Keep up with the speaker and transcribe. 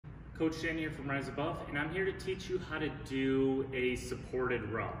Coach Dan here from Rise Above, and I'm here to teach you how to do a supported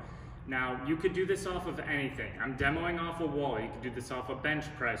row. Now, you could do this off of anything. I'm demoing off a wall. You could do this off a bench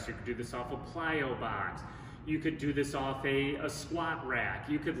press. You could do this off a plyo box. You could do this off a squat rack.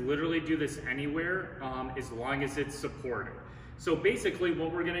 You could literally do this anywhere as long as it's supported. So basically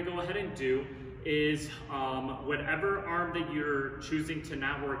what we're gonna go ahead and do is whatever arm that you're choosing to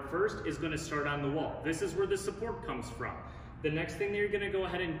not work first is gonna start on the wall. This is where the support comes from. The next thing that you're gonna go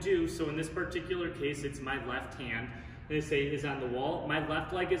ahead and do, so in this particular case, it's my left hand, they say is on the wall. My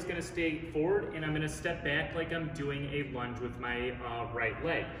left leg is gonna stay forward and I'm gonna step back like I'm doing a lunge with my right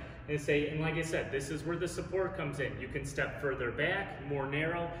leg. And like I said, this is where the support comes in. You can step further back, more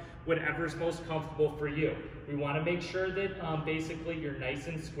narrow, whatever's most comfortable for you. We wanna make sure that basically you're nice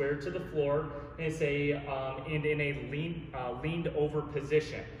and square to the floor and in a leaned over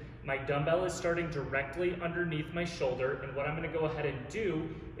position. My dumbbell is starting directly underneath my shoulder, and what I'm gonna go ahead and do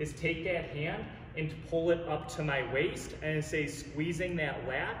is take that hand and pull it up to my waist and squeezing that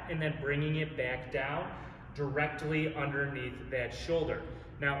lat and then bringing it back down directly underneath that shoulder.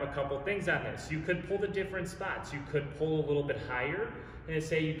 Now, a couple things on this. You could pull the different spots. You could pull a little bit higher,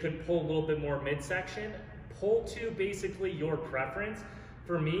 and you could pull a little bit more midsection. Pull to basically your preference.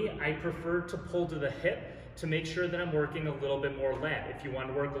 For me, I prefer to pull to the hip to make sure that I'm working a little bit more lat. If you want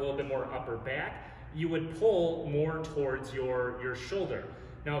to work a little bit more upper back, you would pull more towards your shoulder.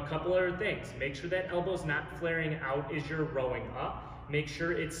 Now, a couple other things. Make sure that elbow's not flaring out as you're rowing up. Make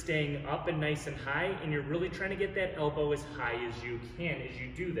sure it's staying up and nice and high, and you're really trying to get that elbow as high as you can as you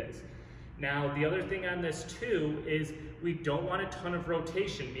do this. Now, the other thing on this too is we don't want a ton of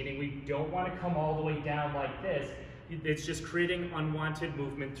rotation, meaning we don't want to come all the way down like this. It's just creating unwanted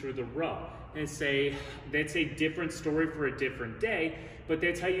movement through the row. And that's a different story for a different day, but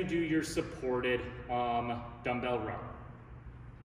that's how you do your supported dumbbell row.